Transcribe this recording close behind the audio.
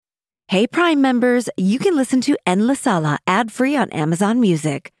Hey, Prime members, you can listen to En La Sala ad-free on Amazon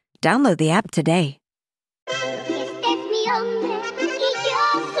Music. Download the app today. Este es mi hombre y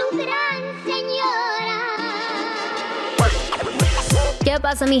yo su gran señora. ¿Qué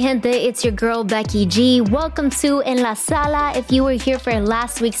pasa, mi gente? It's your girl, Becky G. Welcome to En La Sala. If you were here for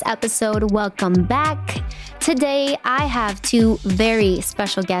last week's episode, welcome back. Today, I have two very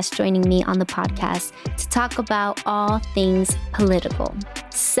special guests joining me on the podcast to talk about all things political.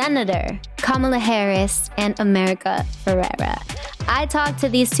 Senator Kamala Harris and America Ferrera. I talked to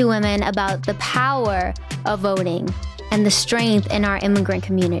these two women about the power of voting and the strength in our immigrant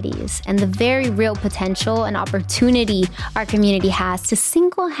communities and the very real potential and opportunity our community has to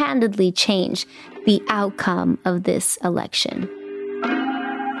single-handedly change the outcome of this election.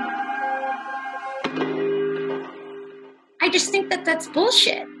 I just think that that's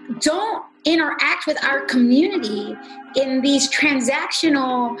bullshit. Don't interact with our community in these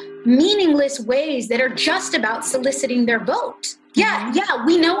transactional, meaningless ways that are just about soliciting their vote. Yeah,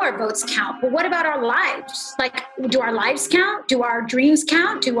 we know our votes count, but what about our lives? Like, do our lives count? Do our dreams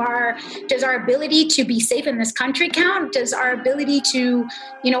count? Does our ability to be safe in this country count? Does our ability to,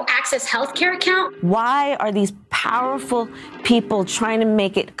 access healthcare count? Why are these powerful people trying to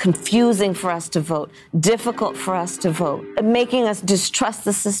make it confusing for us to vote, difficult for us to vote, making us distrust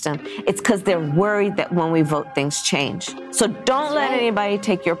the system? It's because they're worried that when we vote, things change. So don't let anybody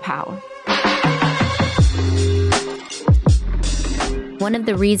take your power. One of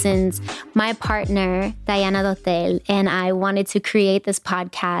the reasons my partner, Diana Dotel, and I wanted to create this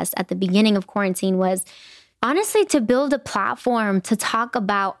podcast at the beginning of quarantine was honestly to build a platform to talk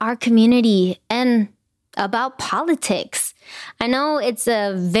about our community and about politics. I know it's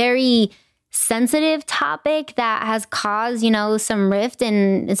a very sensitive topic that has caused, some rift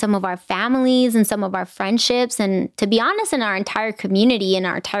in some of our families and some of our friendships, and to be honest, in our entire community, in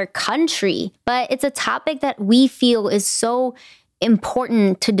our entire country. But it's a topic that we feel is so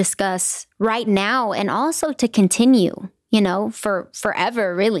important to discuss right now and also to continue, for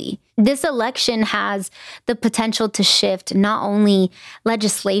forever, really. This election has the potential to shift not only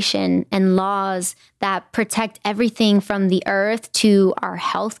legislation and laws that protect everything from the earth to our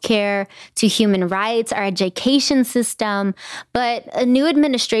healthcare, to human rights, our education system, but a new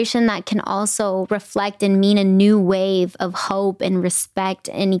administration that can also reflect and mean a new wave of hope and respect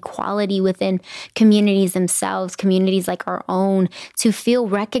and equality within communities themselves, communities like our own, to feel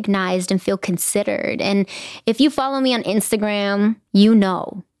recognized and feel considered. And if you follow me on Instagram, you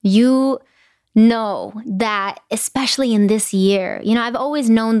know that especially in this year, I've always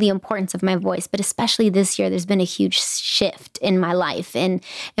known the importance of my voice, but especially this year, there's been a huge shift in my life and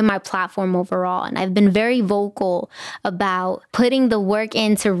in my platform overall. And I've been very vocal about putting the work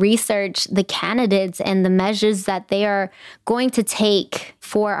in to research the candidates and the measures that they are going to take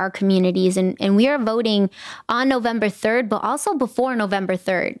for our communities. And we are voting on November 3rd, but also before November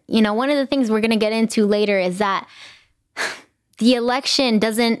 3rd. One of the things we're going to get into later is that the election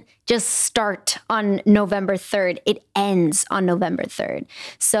doesn't just start on November 3rd. It ends on November 3rd.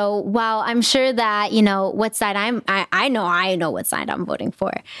 So while I'm sure that, what side I know what side I'm voting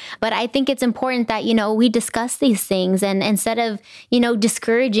for. But I think it's important that, we discuss these things and instead of,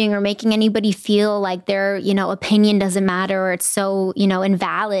 discouraging or making anybody feel like their, opinion doesn't matter or it's so,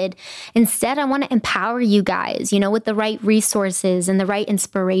 invalid. Instead, I want to empower you guys, with the right resources and the right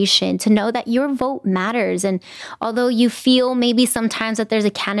inspiration to know that your vote matters. And although you feel maybe sometimes that there's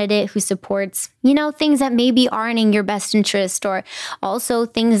a candidate who supports, things that maybe aren't in your best interest or also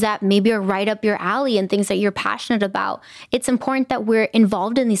things that maybe are right up your alley and things that you're passionate about. It's important that we're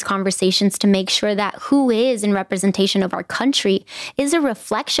involved in these conversations to make sure that who is in representation of our country is a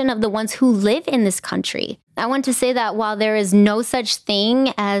reflection of the ones who live in this country. I want to say that while there is no such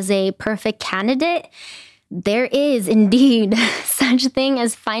thing as a perfect candidate, there is indeed such thing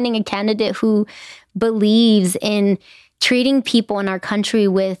as finding a candidate who believes in treating people in our country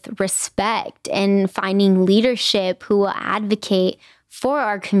with respect and finding leadership who will advocate for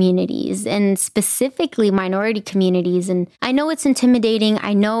our communities and specifically minority communities. And I know it's intimidating.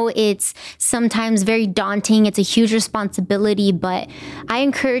 I know it's sometimes very daunting. It's a huge responsibility, but I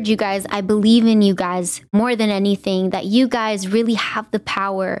encourage you guys, I believe in you guys more than anything, that you guys really have the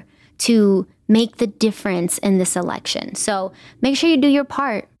power to make the difference in this election. So make sure you do your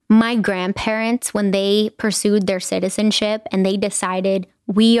part. My grandparents, when they pursued their citizenship and they decided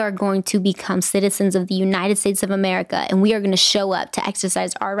we are going to become citizens of the United States of America and we are going to show up to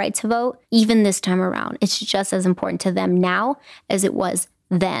exercise our right to vote, even this time around, it's just as important to them now as it was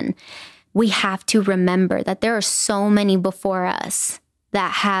then. We have to remember that there are so many before us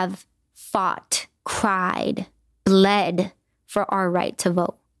that have fought, cried, bled for our right to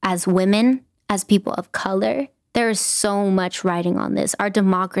vote. as women, as people of color, there is so much riding on this. Our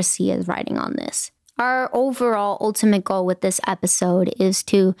democracy is riding on this. Our overall ultimate goal with this episode is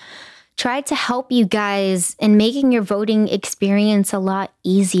to try to help you guys in making your voting experience a lot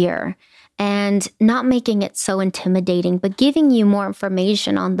easier and not making it so intimidating, but giving you more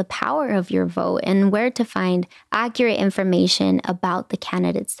information on the power of your vote and where to find accurate information about the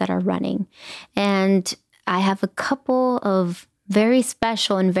candidates that are running. And I have a couple of very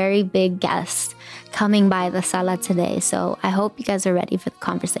special and very big guests coming by the sala today. So I hope you guys are ready for the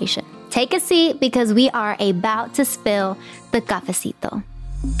conversation. Take a seat because we are about to spill the cafecito.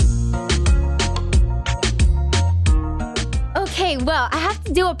 Okay, well, I have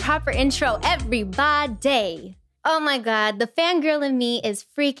to do a proper intro, everybody. Oh my God, the fangirl in me is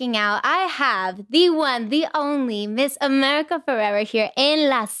freaking out. I have the one, the only Miss America Ferrera here in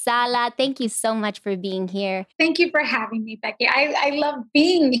La Sala. Thank you so much for being here. Thank you for having me, Becky. I love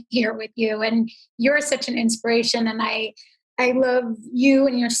being here with you, and you're such an inspiration, and I love you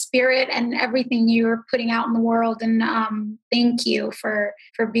and your spirit and everything you're putting out in the world. And thank you for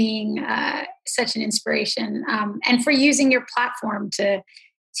being such an inspiration, and for using your platform to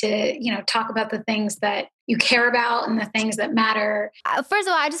talk about the things that you care about and the things that matter. First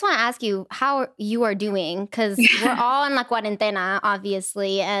of all, I just want to ask you how you are doing, because we're all in la cuarentena,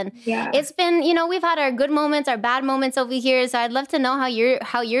 obviously. And It's been, we've had our good moments, our bad moments over here. So I'd love to know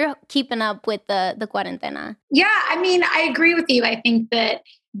how you're keeping up with the cuarentena. Yeah, I mean, I agree with you. I think that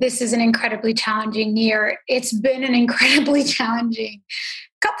this is an incredibly challenging year. It's been an incredibly challenging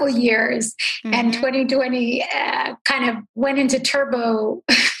couple years, and 2020 kind of went into turbo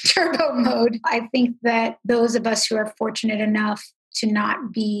mode. I think that those of us who are fortunate enough to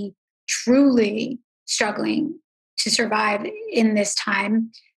not be truly struggling to survive in this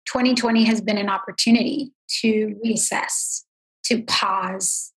time, 2020 has been an opportunity to reassess, to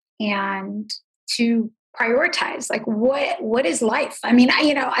pause, and to prioritize. Like, what is life? I mean,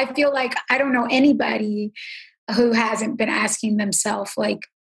 I feel like I don't know anybody who hasn't been asking themselves, like,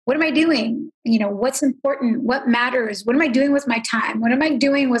 what am I doing? What's important? What matters? What am I doing with my time? What am I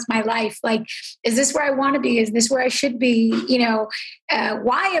doing with my life? Like, is this where I want to be? Is this where I should be?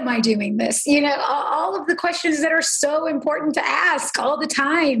 Why am I doing this? All of the questions that are so important to ask all the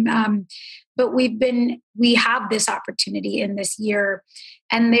time. But we have this opportunity in this year,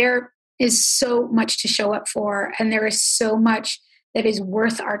 and there is so much to show up for. And there is so much that is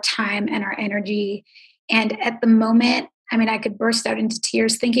worth our time and our energy. And at the moment, I mean, I could burst out into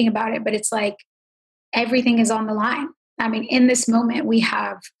tears thinking about it, but it's like everything is on the line. I mean, in this moment, we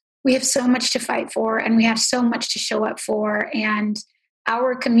have so much to fight for, and we have so much to show up for. And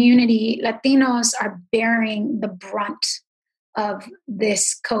our community, Latinos, are bearing the brunt of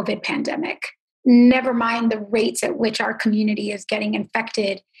this COVID pandemic. Never mind the rates at which our community is getting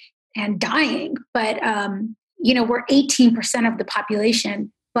infected and dying. But, we're 18% of the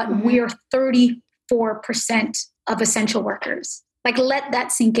population, but we are 34% of essential workers. Like, let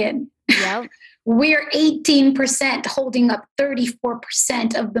that sink in. Yep. We're 18% holding up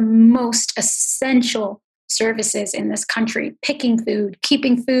 34% of the most essential services in this country, picking food,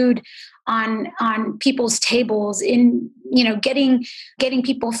 keeping food on people's tables, getting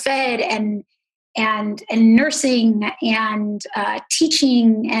people fed and nursing and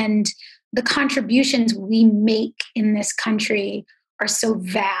teaching. And the contributions we make in this country are so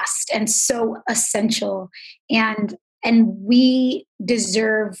vast and so essential, and we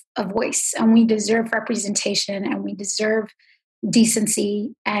deserve a voice, and we deserve representation, and we deserve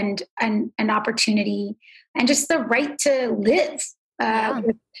decency and an opportunity, and just the right to live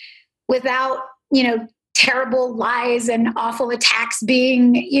without terrible lies and awful attacks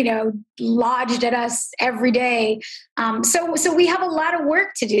being lodged at us every day. So we have a lot of work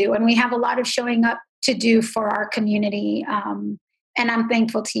to do, and we have a lot of showing up to do for our community. And I'm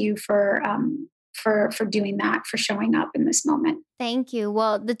thankful to you for doing that, for showing up in this moment. Thank you.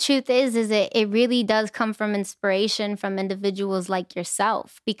 Well, the truth is it really does come from inspiration from individuals like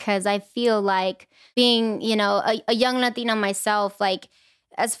yourself, because I feel like being, a young Latina myself, like,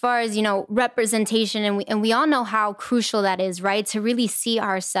 as far as, representation, and we all know how crucial that is, right? To really see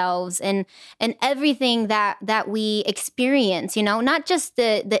ourselves and everything that we experience, not just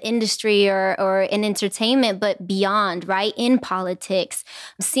the industry or in entertainment, but beyond, right? In politics,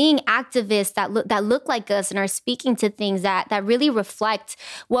 seeing activists that look like us and are speaking to things that really reflect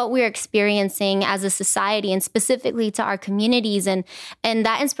what we're experiencing as a society, and specifically to our communities. And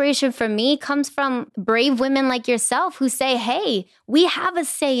that inspiration for me comes from brave women like yourself who say, hey, we have a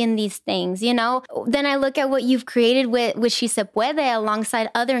say in these things, Then I look at what you've created with She Se Puede alongside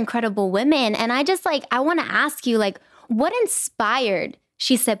other incredible women. And I want to ask you, like, what inspired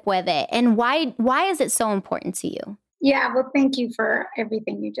She Se Puede, and why is it so important to you? Yeah, well, thank you for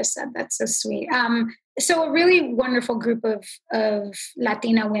everything you just said. That's so sweet. So a really wonderful group of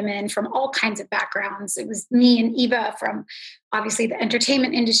Latina women from all kinds of backgrounds. It was me and Eva from obviously the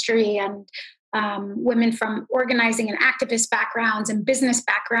entertainment industry, and women from organizing and activist backgrounds and business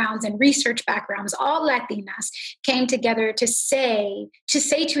backgrounds and research backgrounds, all Latinas, came together to say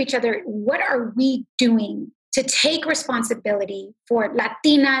to each other, what are we doing to take responsibility for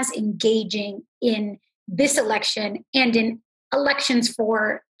Latinas engaging in this election and in elections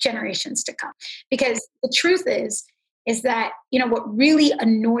for generations to come? Because the truth is that, what really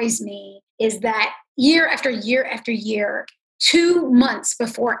annoys me is that year after year after year, 2 months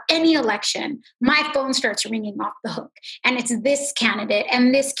before any election, my phone starts ringing off the hook. And it's this candidate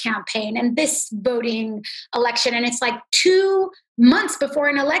and this campaign and this voting election. And it's like 2 months before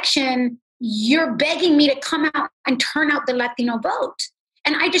an election, you're begging me to come out and turn out the Latino vote.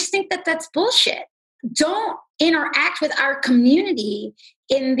 And I just think that that's bullshit. Don't interact with our community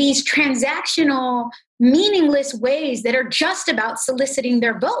in these transactional, meaningless ways that are just about soliciting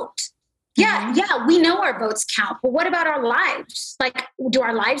their vote. Yeah, we know our votes count, but what about our lives? Like, do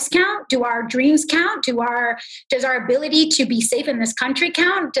our lives count? Do our dreams count? Does our ability to be safe in this country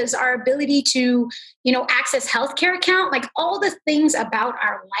count? Does our ability to, access healthcare count? Like, all the things about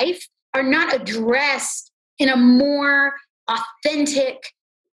our life are not addressed in a more authentic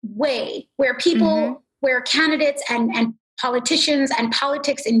way where people, where candidates and politicians and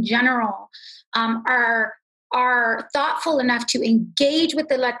politics in general are thoughtful enough to engage with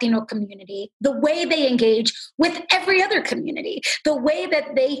the Latino community the way they engage with every other community, the way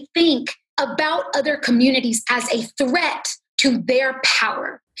that they think about other communities as a threat to their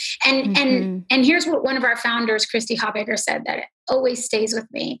power. And here's what one of our founders, Christy Habeger, said that always stays with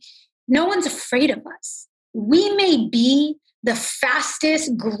me. No one's afraid of us. We may be the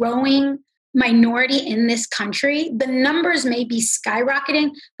fastest growing minority in this country. The numbers may be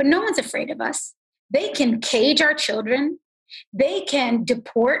skyrocketing, but no one's afraid of us. They can cage our children. They can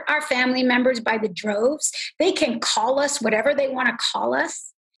deport our family members by the droves. They can call us whatever they want to call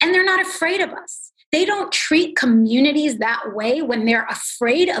us. And they're not afraid of us. They don't treat communities that way when they're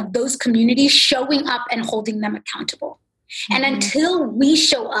afraid of those communities showing up and holding them accountable. And until we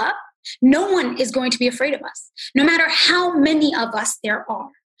show up, no one is going to be afraid of us, no matter how many of us there are.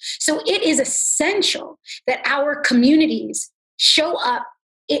 So it is essential that our communities show up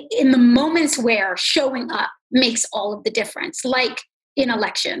in the moments where showing up makes all of the difference, like in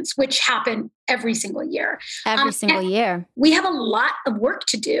elections, which happen every single year. Every single year. We have a lot of work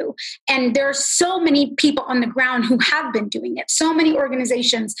to do. And there are so many people on the ground who have been doing it. So many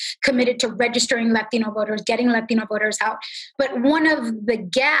organizations committed to registering Latino voters, getting Latino voters out. But one of the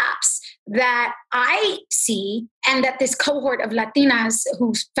gaps that I see, and that this cohort of Latinas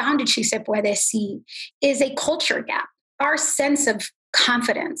who founded Si Se Puede see, is a culture gap. Our sense of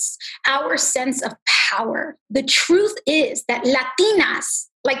confidence, our sense of power. The truth is that Latinas,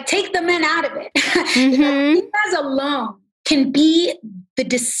 like, take the men out of it, Latinas alone can be the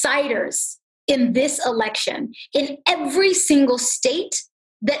deciders in this election in every single state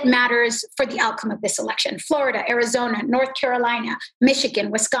that matters for the outcome of this election. Florida, Arizona, North Carolina,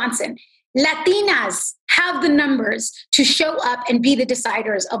 Michigan, Wisconsin. Latinas have the numbers to show up and be the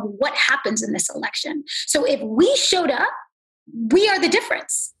deciders of what happens in this election. So if we showed up, we are the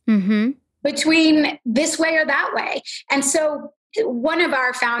difference between this way or that way. And so one of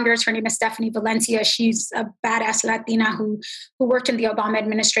our founders, her name is Stephanie Valencia. She's a badass Latina who worked in the Obama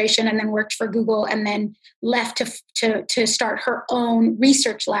administration and then worked for Google and then left to start her own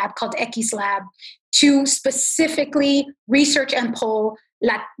research lab called X Lab to specifically research and poll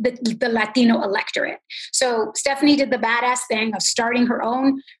the Latino electorate. So Stephanie did the badass thing of starting her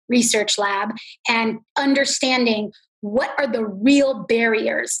own research lab and understanding what are the real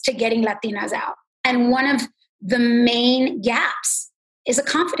barriers to getting Latinas out. And one of the main gaps is a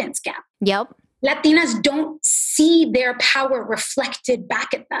confidence gap. Yep. Latinas don't see their power reflected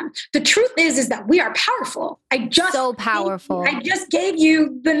back at them. The truth is that we are powerful. So powerful. I just gave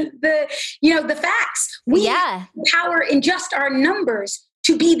you the facts. We have power in just our numbers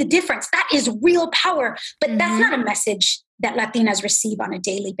to be the difference. That is real power. But that's not a message that Latinas receive on a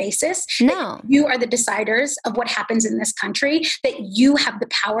daily basis. No. You are the deciders of what happens in this country, that you have the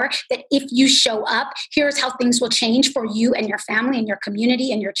power, that if you show up, here's how things will change for you and your family and your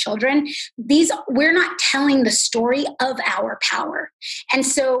community and your children. We're not telling the story of our power. And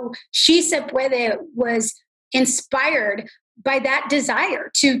so Si Se Puede was inspired by that desire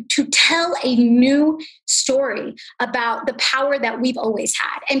to tell a new story about the power that we've always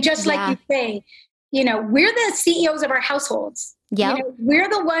had. And just like you say, we're the CEOs of our households. Yeah. We're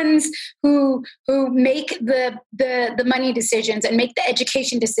the ones who make the money decisions and make the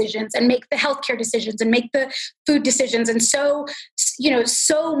education decisions and make the healthcare decisions and make the food decisions. And so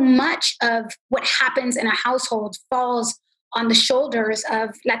much of what happens in a household falls on the shoulders of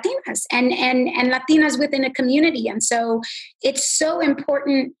Latinas and Latinas within a community. And so it's so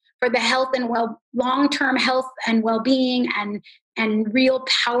important for the health and long-term health and well-being and real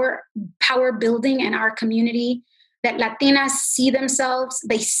power building in our community, that Latinas see themselves,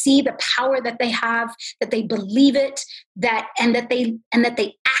 they see the power that they have, that they believe it, and that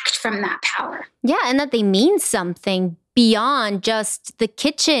they act from that power. Yeah, and that they mean something beyond just the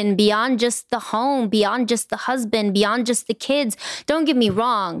kitchen, beyond just the home, beyond just the husband, beyond just the kids. Don't get me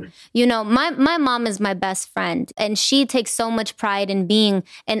wrong. My mom is my best friend, and she takes so much pride in being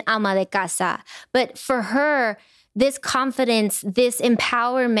an ama de casa. But for her, this confidence, this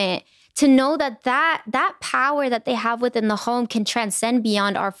empowerment, to know that power that they have within the home can transcend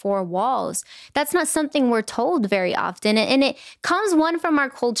beyond our four walls. That's not something we're told very often. And it comes, one, from our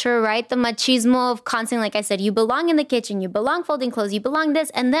culture, right? The machismo of constantly, like I said, you belong in the kitchen, you belong folding clothes, you belong this.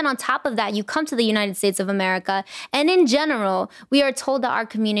 And then on top of that, you come to the United States of America. And in general, we are told that our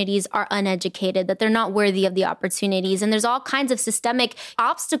communities are uneducated, that they're not worthy of the opportunities. And there's all kinds of systemic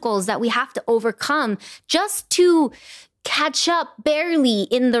obstacles that we have to overcome just to catch up barely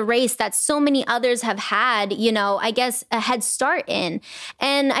in the race that so many others have had, I guess, a head start in.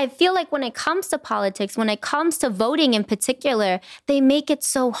 And I feel like when it comes to politics, when it comes to voting in particular, they make it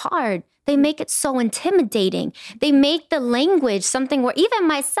so hard. They make it so intimidating. They make the language something where even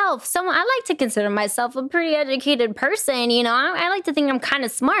myself, I like to consider myself a pretty educated person, I like to think I'm kind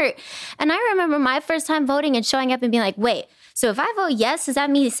of smart. And I remember my first time voting and showing up and being like, wait, so if I vote yes, is that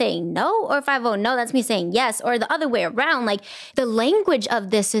me saying no? Or if I vote no, that's me saying yes, or the other way around? Like, the language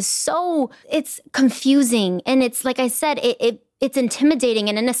of this is it's confusing. And it's, like I said, it's intimidating.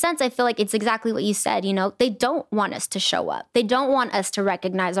 And in a sense, I feel like it's exactly what you said. They don't want us to show up. They don't want us to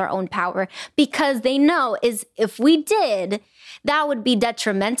recognize our own power, because they know if we did, that would be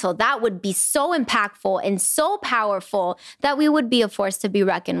detrimental. That would be so impactful and so powerful that we would be a force to be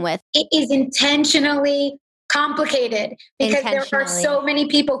reckoned with. It is intentionally complicated because there are so many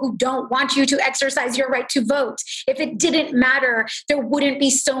people who don't want you to exercise your right to vote. If it didn't matter, there wouldn't be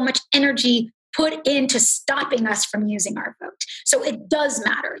so much energy put into stopping us from using our vote. So it does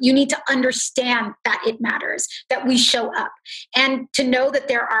matter. You need to understand that it matters, that we show up, and to know that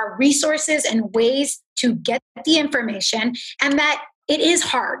there are resources and ways to get the information, and that it is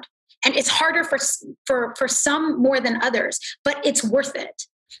hard. And it's harder for some more than others, but it's worth it.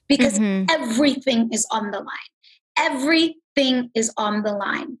 Because everything is on the line. Everything is on the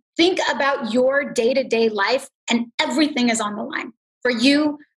line. Think about your day-to-day life, and everything is on the line. For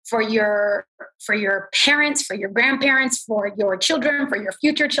you, for your parents, for your grandparents, for your children, for your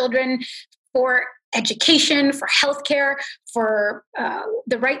future children, for education, for healthcare, for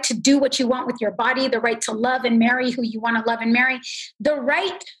the right to do what you want with your body, the right to love and marry who you want to love and marry, the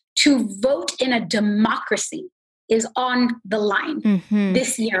right to vote in a democracy is on the line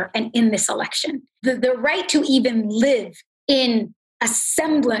this year and in this election. The right to even live in a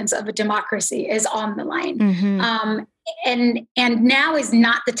semblance of a democracy is on the line. And now is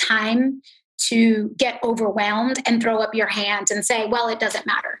not the time to get overwhelmed and throw up your hands and say, well, it doesn't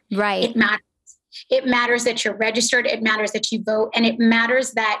matter. Right. It matters. It matters that you're registered. It matters that you vote. And it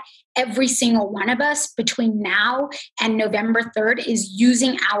matters that every single one of us between now and November 3rd is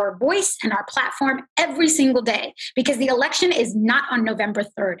using our voice and our platform every single day, because the election is not on November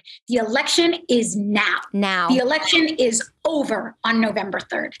 3rd. The election is now. The election is over on November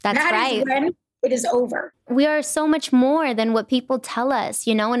 3rd. That's that right. Is when it is over. We are so much more than what people tell us,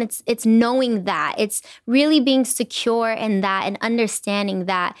 and it's knowing that. It's really being secure in that and understanding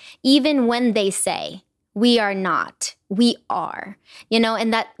that even when they say we are not, we are,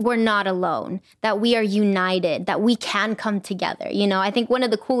 and that we're not alone, that we are united, that we can come together. I think one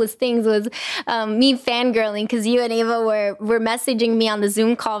of the coolest things was me fangirling, because you and Ava were messaging me on the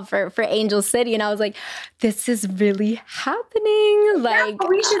Zoom call for Angel City. And I was like, this is really happening. Like, yeah,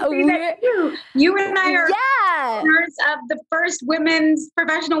 we should see that too. You and I are owners of the first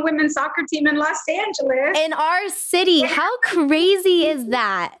professional women's soccer team in Los Angeles. In our city. Yeah. How crazy is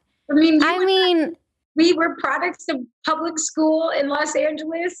that? I mean, we were products of public school in Los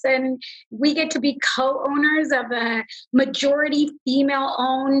Angeles, and we get to be co-owners of a majority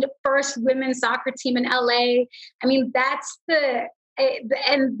female-owned first women's soccer team in LA. I mean, that's the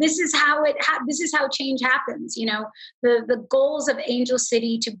and this is how change happens. You know, the goals of Angel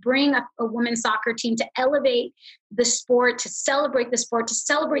City to bring a women's soccer team, to elevate the sport, to celebrate the sport, to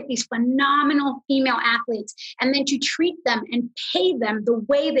celebrate these phenomenal female athletes, and then to treat them and pay them the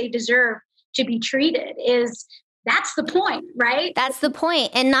way they deserve to be treated that's the point, right? That's the point.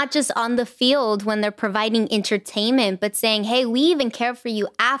 And not just on the field when they're providing entertainment, but saying, hey, we even care for you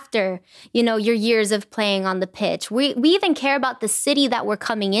after, you know, your years of playing on the pitch. We even care about the city that we're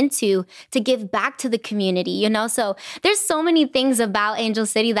coming into to give back to the community, you know? So there's so many things about Angel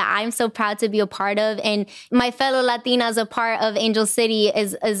City that I'm so proud to be a part of. And my fellow Latinas a part of Angel City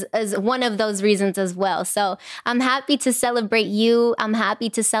is one of those reasons as well. So I'm happy to celebrate you. I'm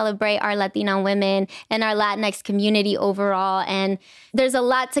happy to celebrate our Latina women and our Latinx community overall. And there's a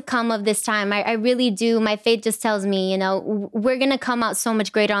lot to come of this time. I really do. My faith just tells me, you know, we're going to come out so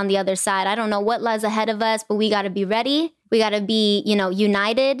much greater on the other side. I don't know what lies ahead of us, but we got to be ready. We got to be, you know,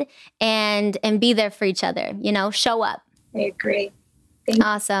 united and be there for each other, you know, show up. I agree.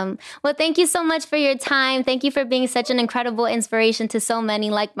 Awesome. Well, thank you so much for your time. Thank you for being such an incredible inspiration to so many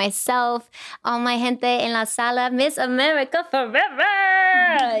like myself. All my gente en la sala, Miss America forever.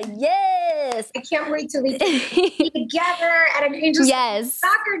 Yes. I can't wait till we be together at an Angel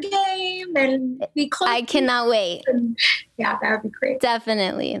soccer game and be close. I cannot wait. Yeah, that would be great.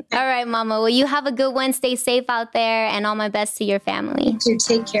 Definitely. All right, Mama. Well, you have a good one. Stay safe out there, and all my best to your family. You too.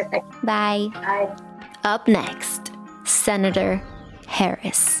 Take care. Bye. Bye. Up next, Senator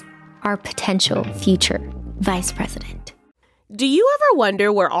Harris, our potential future vice president. Do you ever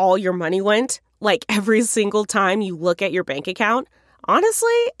wonder where all your money went? Like every single time you look at your bank account? Honestly,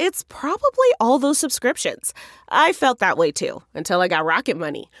 it's probably all those subscriptions. I felt that way too, until I got Rocket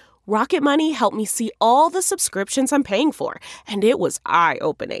Money. Rocket Money helped me see all the subscriptions I'm paying for, and it was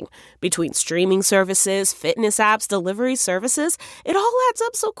eye-opening. Between streaming services, fitness apps, delivery services, it all adds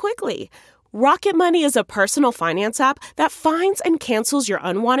up so quickly. Rocket Money is a personal finance app that finds and cancels your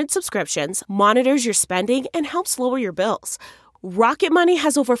unwanted subscriptions, monitors your spending, and helps lower your bills. Rocket Money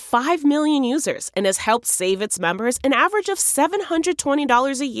has over 5 million users and has helped save its members an average of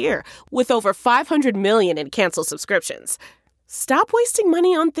 $720 a year, with over 500 million in canceled subscriptions. Stop wasting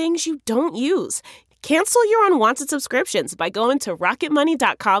money on things you don't use. Cancel your unwanted subscriptions by going to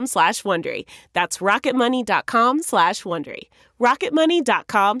rocketmoney.com/Wondery. That's rocketmoney.com/Wondery.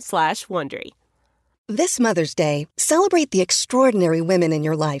 rocketmoney.com/Wondery. This Mother's Day, celebrate the extraordinary women in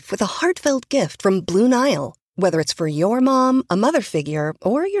your life with a heartfelt gift from Blue Nile. Whether it's for your mom, a mother figure,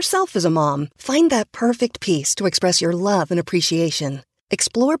 or yourself as a mom, find that perfect piece to express your love and appreciation.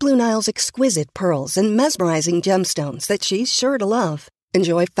 Explore Blue Nile's exquisite pearls and mesmerizing gemstones that she's sure to love.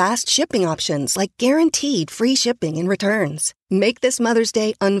 Enjoy fast shipping options like guaranteed free shipping and returns. Make this Mother's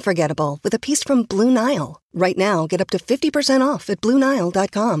Day unforgettable with a piece from Blue Nile. Right now, get up to 50% off at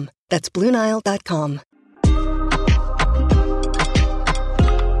BlueNile.com. That's BlueNile.com.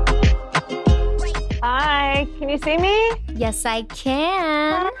 Hi, can you see me? Yes, I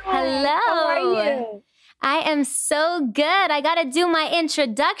can. Hi. Hello. How are you? I am so good. I got to do my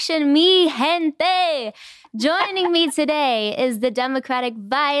introduction, mi gente. Joining me today is the Democratic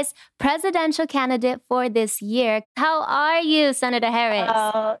vice presidential candidate for this year. How are you, Senator Harris?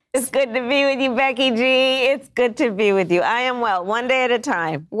 Oh, it's good to be with you, Becky G. It's good to be with you. I am well, one day at a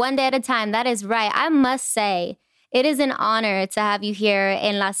time. One day at a time. That is right. I must say, it is an honor to have you here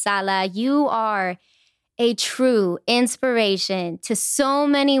in La Sala. You are a true inspiration to so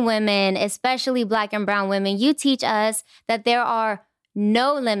many women, especially Black and brown women. You teach us that there are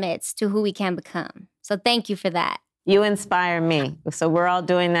no limits to who we can become. So thank you for that. You inspire me. So we're all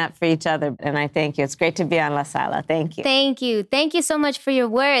doing that for each other. And I thank you. It's great to be on La Sala. Thank you. Thank you. Thank you so much for your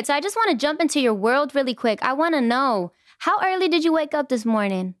words. So I just want to jump into your world really quick. I want to know, how early did you wake up this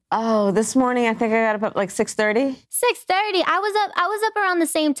morning? Oh, this morning I think I got up at like 6:30. 6:30. I was up around the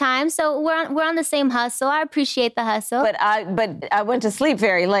same time, so we're on the same hustle. I appreciate the hustle. But I went to sleep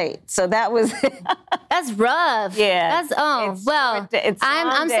very late, so that was That's rough. Yeah.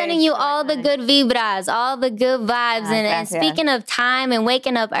 I'm sending you all the good vibras, all the good vibes. And speaking of time and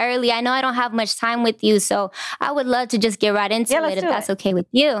waking up early, I know I don't have much time with you, so I would love to just get right into it if that's okay with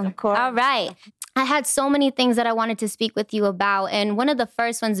you. Of course. All right. I had so many things that I wanted to speak with you about. And one of the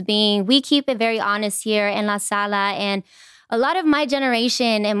first ones being, we keep it very honest here in La Sala. And a lot of my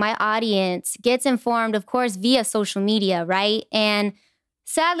generation and my audience gets informed, of course, via social media, right? And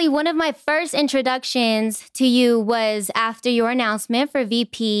sadly, one of my first introductions to you was after your announcement for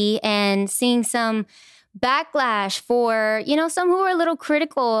VP and seeing some backlash for, some who were a little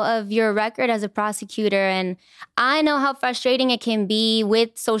critical of your record as a prosecutor. And I know how frustrating it can be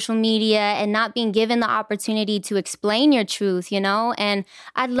with social media and not being given the opportunity to explain your truth, And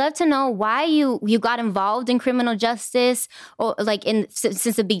I'd love to know why you got involved in criminal justice, or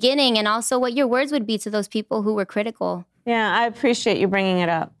since the beginning, and also what your words would be to those people who were critical. Yeah, I appreciate you bringing it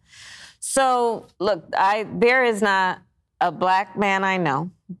up. So, look, there is not a Black man I know,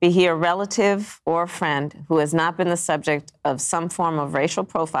 be he a relative or a friend, who has not been the subject of some form of racial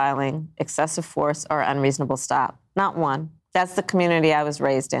profiling, excessive force, or unreasonable stop. Not one. That's the community I was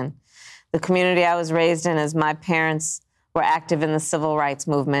raised in. The community I was raised in is my parents were active in the civil rights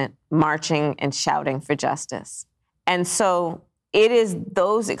movement, marching and shouting for justice. And so it is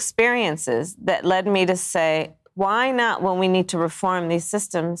those experiences that led me to say, why not, when we need to reform these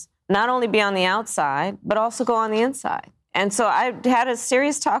systems, not only be on the outside, but also go on the inside? And so I had a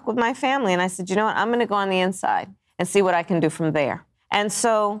serious talk with my family, and I said, you know what, I'm going to go on the inside and see what I can do from there. And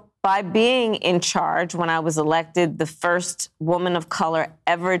so by being in charge, when I was elected the first woman of color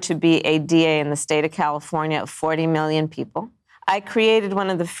ever to be a DA in the state of California of 40 million people, I created one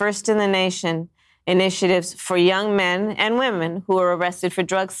of the first in the nation initiatives for young men and women who were arrested for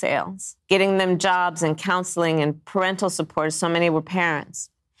drug sales, getting them jobs and counseling and parental support. So many were parents.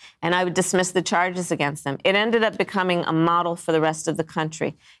 And I would dismiss the charges against them. It ended up becoming a model for the rest of the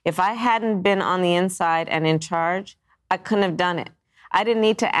country. If I hadn't been on the inside and in charge, I couldn't have done it. I didn't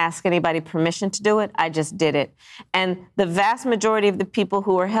need to ask anybody permission to do it. I just did it. And the vast majority of the people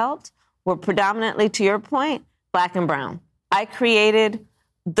who were helped were predominantly, to your point, Black and brown. I created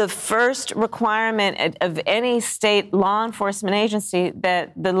the first requirement of any state law enforcement agency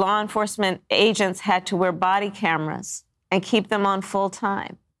that the law enforcement agents had to wear body cameras and keep them on full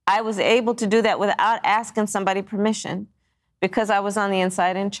time. I was able to do that without asking somebody permission because I was on the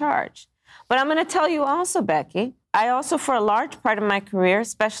inside in charge. But I'm going to tell you also, Becky, I also, for a large part of my career,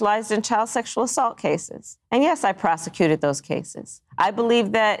 specialized in child sexual assault cases. And yes, I prosecuted those cases. I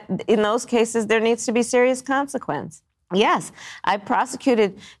believe that in those cases, there needs to be serious consequence. Yes, I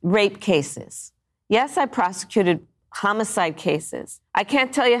prosecuted rape cases. Yes, I prosecuted homicide cases. I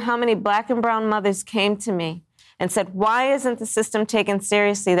can't tell you how many Black and brown mothers came to me and said, why isn't the system taken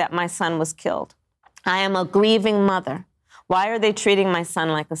seriously that my son was killed? I am a grieving mother. Why are they treating my son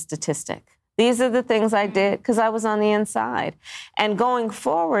like a statistic? These are the things I did because I was on the inside. And going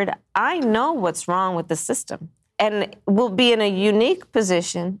forward, I know what's wrong with the system and will be in a unique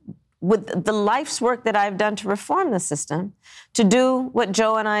position with the life's work that I've done to reform the system, to do what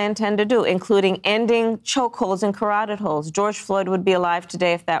Joe and I intend to do, including ending chokeholds and carotid holds. George Floyd would be alive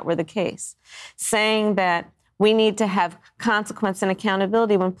today if that were the case. Saying that we need to have consequence and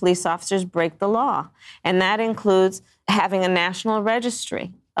accountability when police officers break the law. And that includes having a national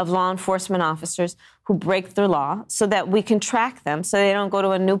registry of law enforcement officers who break the law so that we can track them so they don't go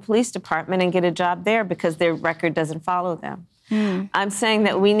to a new police department and get a job there because their record doesn't follow them. I'm saying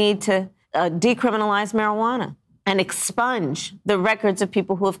that we need to decriminalize marijuana and expunge the records of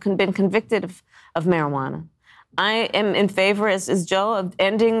people who have been convicted of marijuana. I am in favor, as Joe, of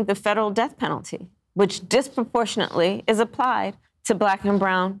ending the federal death penalty, which disproportionately is applied to Black and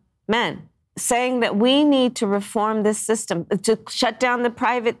brown men. Saying that we need to reform this system, to shut down the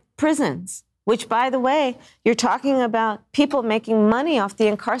private prisons, which, by the way, you're talking about people making money off the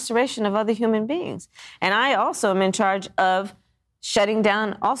incarceration of other human beings. And I also am in charge of shutting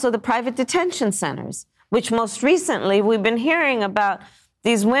down also the private detention centers, which most recently we've been hearing about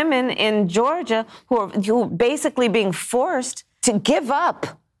these women in Georgia who are basically being forced to give up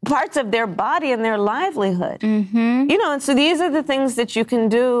parts of their body and their livelihood. Mm-hmm. And so these are the things that you can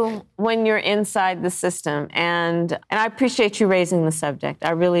do when you're inside the system. And I appreciate you raising the subject.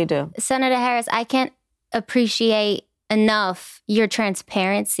 I really do. Senator Harris, I can't appreciate enough your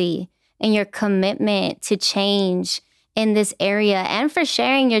transparency and your commitment to change in this area and for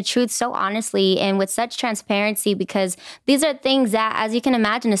sharing your truth so honestly and with such transparency, because these are things that, as you can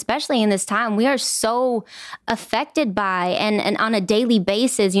imagine, especially in this time, we are so affected by and on a daily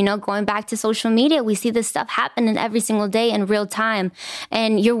basis, going back to social media, we see this stuff happening every single day in real time.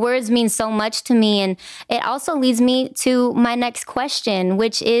 And your words mean so much to me. And it also leads me to my next question,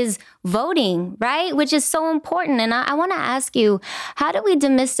 which is voting, right? Which is so important. And I want to ask you, how do we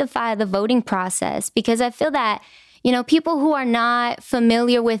demystify the voting process? Because I feel that people who are not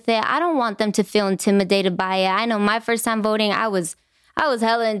familiar with it, I don't want them to feel intimidated by it. I know my first time voting, I was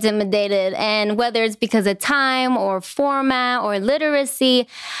hella intimidated. And whether it's because of time or format or literacy,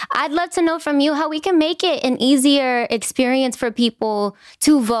 I'd love to know from you how we can make it an easier experience for people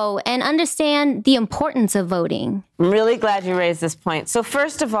to vote and understand the importance of voting. I'm really glad you raised this point. So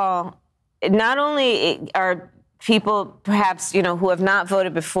first of all, not only are people perhaps, who have not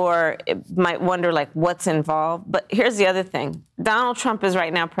voted before might wonder, like, what's involved. But here's the other thing. Donald Trump is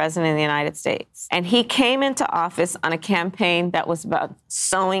right now president of the United States. And he came into office on a campaign that was about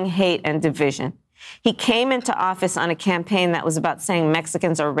sowing hate and division. He came into office on a campaign that was about saying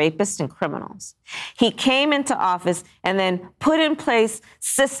Mexicans are rapists and criminals. He came into office and then put in place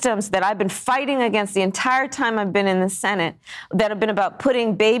systems that I've been fighting against the entire time I've been in the Senate, that have been about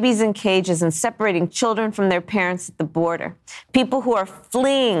putting babies in cages and separating children from their parents at the border. People who are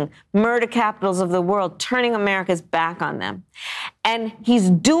fleeing murder capitals of the world, turning America's back on them. And he's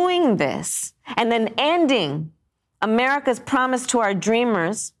doing this and then ending America's promise to our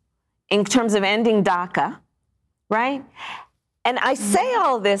dreamers in terms of ending DACA, right? And I say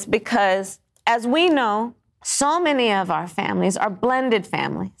all this because, as we know, so many of our families are blended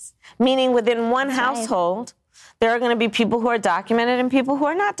families, meaning within one household, there are going to be people who are documented and people who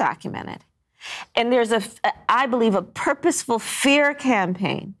are not documented. And there's I believe, a purposeful fear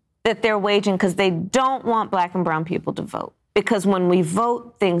campaign that they're waging because they don't want Black and brown people to vote. Because when we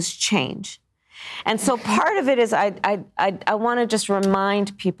vote, things change. And so part of it is I want to just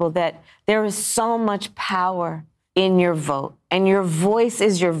remind people that there is so much power in your vote, and your voice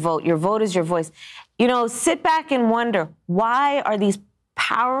is your vote. Your vote is your voice. Sit back and wonder, why are these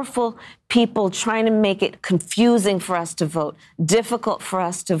powerful people trying to make it confusing for us to vote, difficult for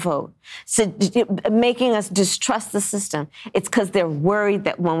us to vote, so making us distrust the system? It's because they're worried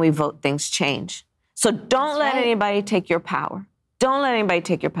that when we vote, things change. So don't let anybody take your power. Don't let anybody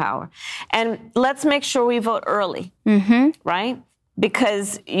take your power. And let's make sure we vote early, right?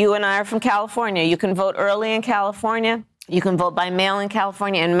 Because you and I are from California. You can vote early in California. You can vote by mail in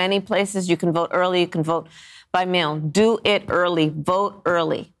California. In many places, you can vote early. You can vote by mail. Do it early. Vote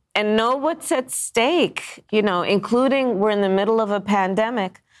early. And know what's at stake, including we're in the middle of a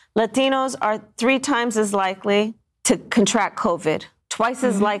pandemic. Latinos are 3 times as likely to contract COVID, twice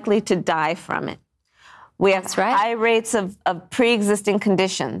as likely to die from it. We have high rates of pre-existing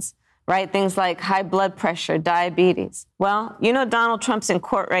conditions, right? Things like high blood pressure, diabetes. Well, Donald Trump's in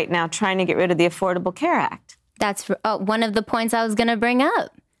court right now trying to get rid of the Affordable Care Act. That's one of the points I was going to bring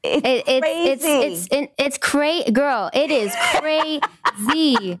up. It's crazy, girl. It is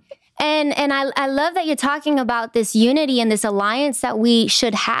crazy. And I love that you're talking about this unity and this alliance that we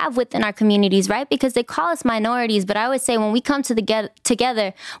should have within our communities, right? Because they call us minorities, but I would say when we come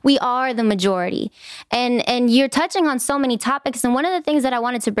together, we are the majority. And you're touching on so many topics. And one of the things that I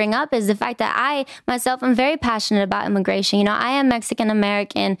wanted to bring up is the fact that I, myself, am very passionate about immigration. I am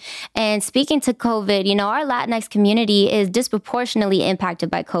Mexican-American, and speaking to COVID, our Latinx community is disproportionately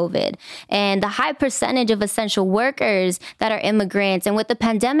impacted by COVID. And the high percentage of essential workers that are immigrants, and with the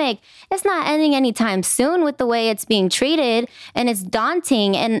pandemic, it's not ending anytime soon with the way it's being treated, and it's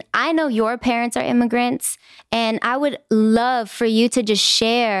daunting. And I know your parents are immigrants, and I would love for you to just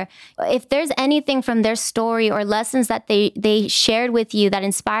share if there's anything from their story or lessons that they shared with you that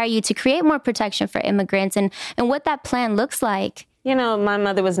inspire you to create more protection for immigrants, and what that plan looks like. My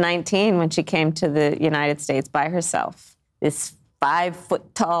mother was 19 when she came to the United States by herself, this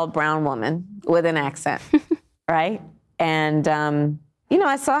 5-foot-tall brown woman with an accent, right? And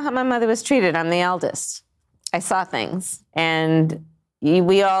I saw how my mother was treated. I'm the eldest. I saw things. And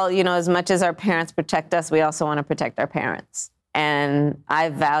we all, as much as our parents protect us, we also want to protect our parents. And I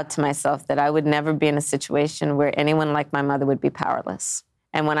vowed to myself that I would never be in a situation where anyone like my mother would be powerless.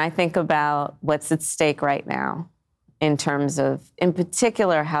 And when I think about what's at stake right now, in terms of, in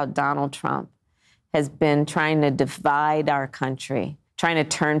particular, how Donald Trump has been trying to divide our country, trying to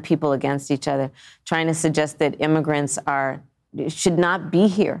turn people against each other, trying to suggest that immigrants should not be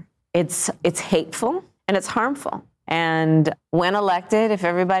here. It's hateful and it's harmful. And when elected, if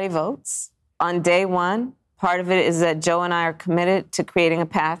everybody votes, on day one, part of it is that Joe and I are committed to creating a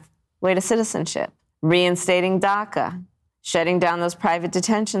pathway to citizenship, reinstating DACA, shutting down those private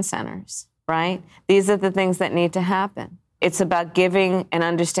detention centers, right? These are the things that need to happen. It's about giving and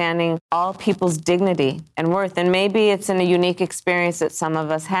understanding all people's dignity and worth. And maybe it's in a unique experience that some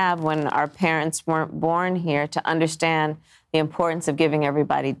of us have when our parents weren't born here to understand the importance of giving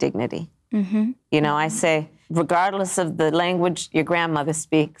everybody dignity. I say, regardless of the language your grandmother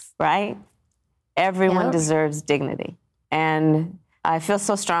speaks, right? Everyone deserves dignity. And I feel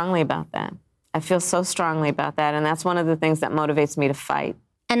so strongly about that. And that's one of the things that motivates me to fight.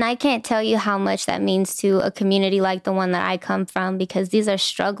 And I can't tell you how much that means to a community like the one that I come from, because these are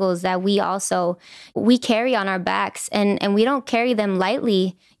struggles that we carry on our backs, and we don't carry them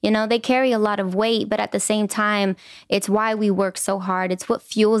lightly. They carry a lot of weight, but at the same time, it's why we work so hard. It's what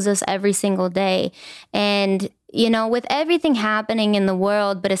fuels us every single day. And with everything happening in the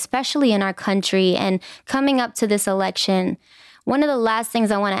world, but especially in our country and coming up to this election, one of the last things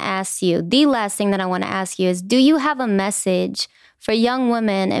I want to ask you, the last thing that I want to ask you is, do you have a message for young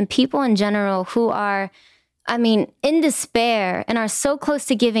women and people in general who are, in despair and are so close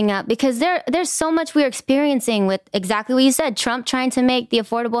to giving up? Because there's so much we're experiencing with exactly what you said, Trump trying to make the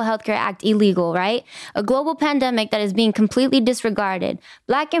Affordable Health Care Act illegal, right? A global pandemic that is being completely disregarded.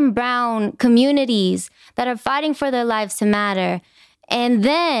 Black and brown communities that are fighting for their lives to matter. And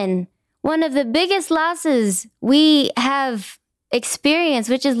then one of the biggest losses we have experienced,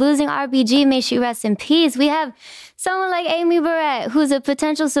 which is losing RBG, may she rest in peace. We have someone like Amy Barrett, who's a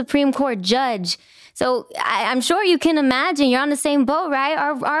potential Supreme Court judge. So I'm sure you can imagine you're on the same boat, right?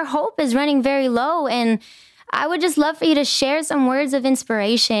 Our hope is running very low. And I would just love for you to share some words of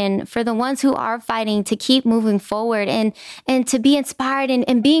inspiration for the ones who are fighting to keep moving forward and to be inspired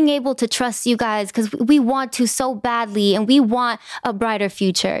and being able to trust you guys, because we want to so badly and we want a brighter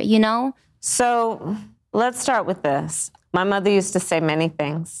future, So let's start with this. My mother used to say many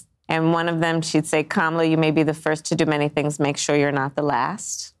things. And one of them, she'd say, Kamala, you may be the first to do many things. Make sure you're not the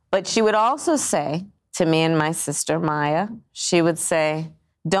last. But she would also say to me and my sister, Maya, she would say,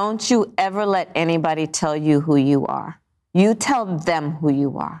 don't you ever let anybody tell you who you are. You tell them who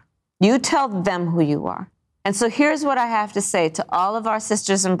you are. You tell them who you are. And so here's what I have to say to all of our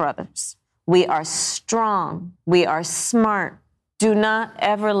sisters and brothers. We are strong. We are smart. Do not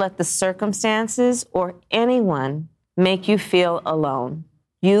ever let the circumstances or anyone make you feel alone.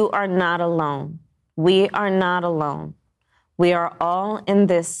 You are not alone. We are not alone. We are all in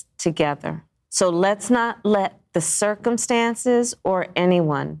this together. So let's not let the circumstances or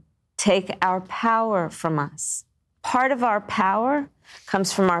anyone take our power from us. Part of our power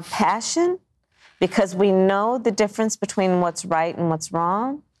comes from our passion, because we know the difference between what's right and what's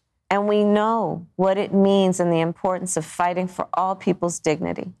wrong, and we know what it means and the importance of fighting for all people's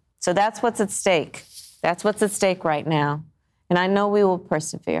dignity. So that's what's at stake. That's what's at stake right now. And I know we will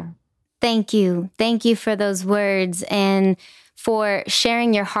persevere. Thank you. Thank you for those words and for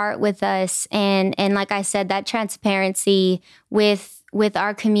sharing your heart with us. And like I said, that transparency with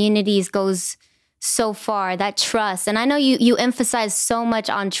our communities goes so far, that trust. And I know you emphasize so much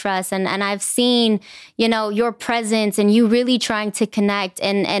on trust, and I've seen, your presence and you really trying to connect,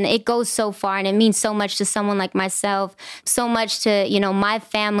 and it goes so far, and it means so much to someone like myself, so much to, my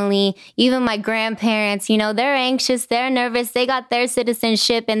family, even my grandparents, they're anxious, they're nervous, they got their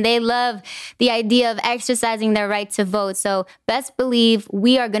citizenship, and they love the idea of exercising their right to vote. So best believe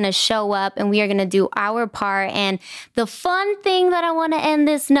we are going to show up and we are going to do our part. And the fun thing that I want to end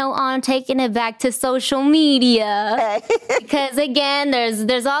this note on, taking it back to social media, because again,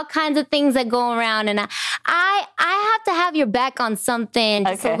 there's all kinds of things that go around, and I have to have your back on something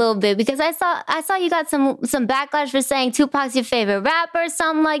just a little bit, because I saw you got some backlash for saying Tupac's your favorite rapper,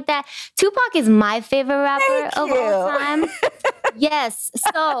 something like that. Tupac is my favorite rapper of all time. Yes.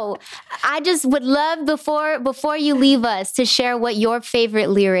 So I just would love before you leave us to share what your favorite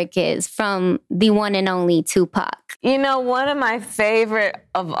lyric is from the one and only Tupac. One of my favorite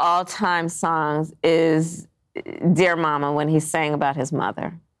of all time songs is Dear Mama, when he sang about his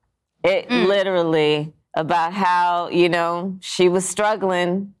mother. It literally about how, she was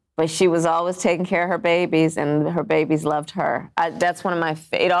struggling, but she was always taking care of her babies and her babies loved her. That's one of my,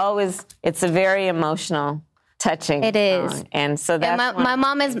 it's a very emotional, touching it is song. And so that's my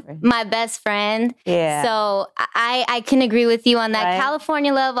mom is my best friend. Yeah. So I can agree with you on that. Right.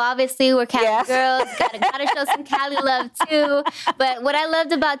 California love, obviously, we're Cali girls. Gotta show some Cali love too. But what I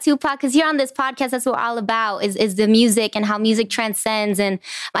loved about Tupac, because here on this podcast, that's what we're all about, is the music and how music transcends. And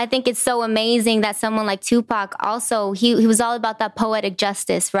I think it's so amazing that someone like Tupac also, he was all about that poetic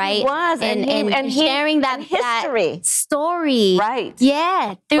justice, right? He was. And sharing that history. That story. Right.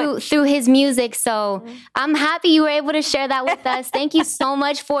 Yeah. Through his music. So I'm happy you were able to share that with us. Thank you so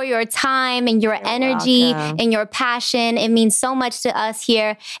much for your time and your energy and your passion. It means so much to us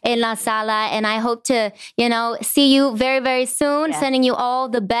here in La Sala. And I hope to, see you very, very soon. Yes. Sending you all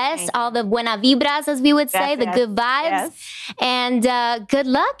the best, all the buena vibras, as we would say, the good vibes. Yes. And good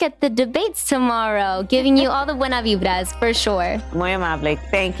luck at the debates tomorrow. Giving you all the buena vibras, for sure. Muy amable.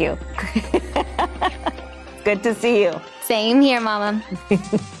 Thank you. Good to see you. Same here, Mama.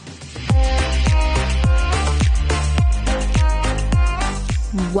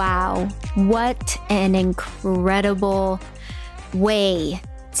 Wow, what an incredible way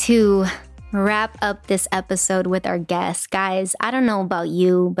to wrap up this episode with our guests. Guys, I don't know about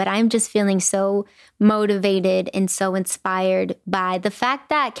you, but I'm just feeling so motivated and so inspired by the fact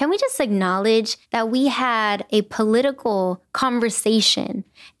that, can we just acknowledge that we had a political conversation,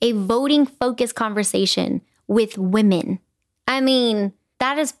 a voting-focused conversation with women. I mean,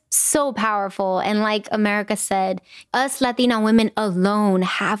 that is so powerful. And like America said, us Latina women alone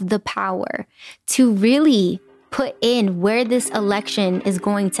have the power to really put in where this election is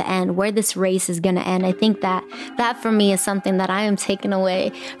going to end, where this race is going to end. I think that for me is something that I am taking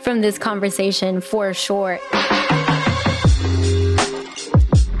away from this conversation for sure.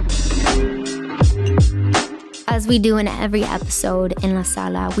 As we do in every episode in La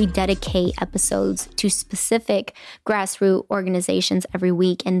Sala, we dedicate episodes to specific grassroots organizations every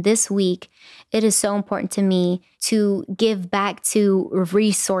week. And this week, it is so important to me to give back to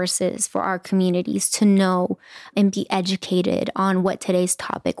resources for our communities to know and be educated on what today's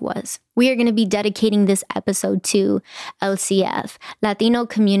topic was. We are going to be dedicating this episode to LCF, Latino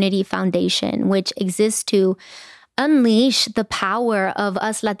Community Foundation, which exists to unleash the power of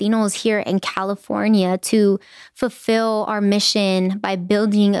us Latinos here in California to fulfill our mission by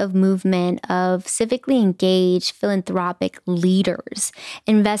building a movement of civically engaged philanthropic leaders,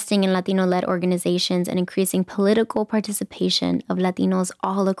 investing in Latino-led organizations and increasing political participation of Latinos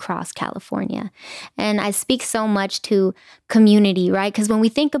all across California. And I speak so much to community, right? Because when we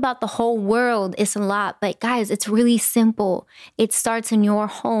think about the whole world, it's a lot. But guys, it's really simple. It starts in your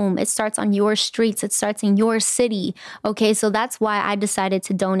home. It starts on your streets. It starts in your city. Okay, so that's why I decided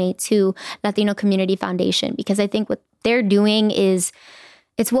to donate to Latino Community Foundation, because I think what they're doing it's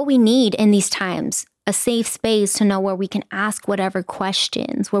what we need in these times. A safe space to know where we can ask whatever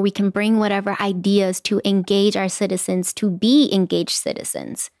questions, where we can bring whatever ideas to engage our citizens, to be engaged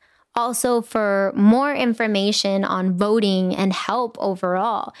citizens. Also, for more information on voting and help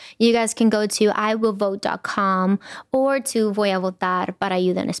overall, you guys can go to iwillvote.com or to Voy a Votar para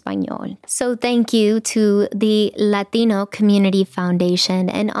Ayuda en Español. So thank you to the Latino Community Foundation,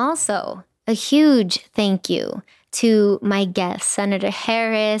 and also a huge thank you to my guest, Senator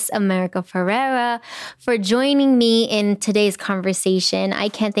Harris, America Ferrera, for joining me in today's conversation. I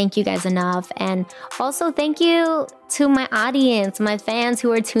can't thank you guys enough. And also thank you to my audience, my fans who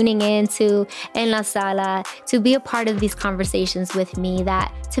are tuning in to En La Sala to be a part of these conversations with me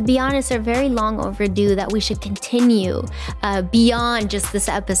that, to be honest, are very long overdue, that we should continue beyond just this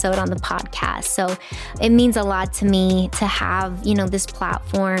episode on the podcast. So it means a lot to me to have, this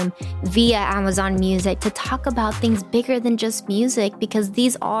platform via Amazon Music to talk about things bigger than just music, because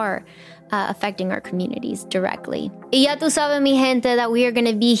these are affecting our communities directly. Y ya tú sabes, mi gente, that we are going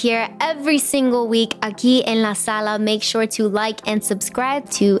to be here every single week aquí en La Sala. Make sure to like and subscribe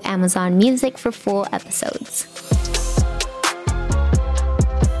to Amazon Music for full episodes.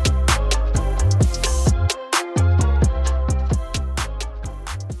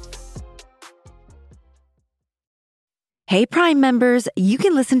 Hey, Prime members, you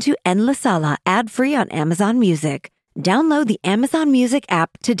can listen to En La Sala ad-free on Amazon Music. Download the Amazon Music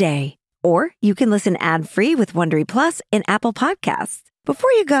app today. Or you can listen ad-free with Wondery Plus in Apple Podcasts.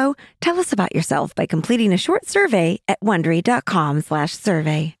 Before you go, tell us about yourself by completing a short survey at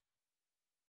Wondery.com/survey.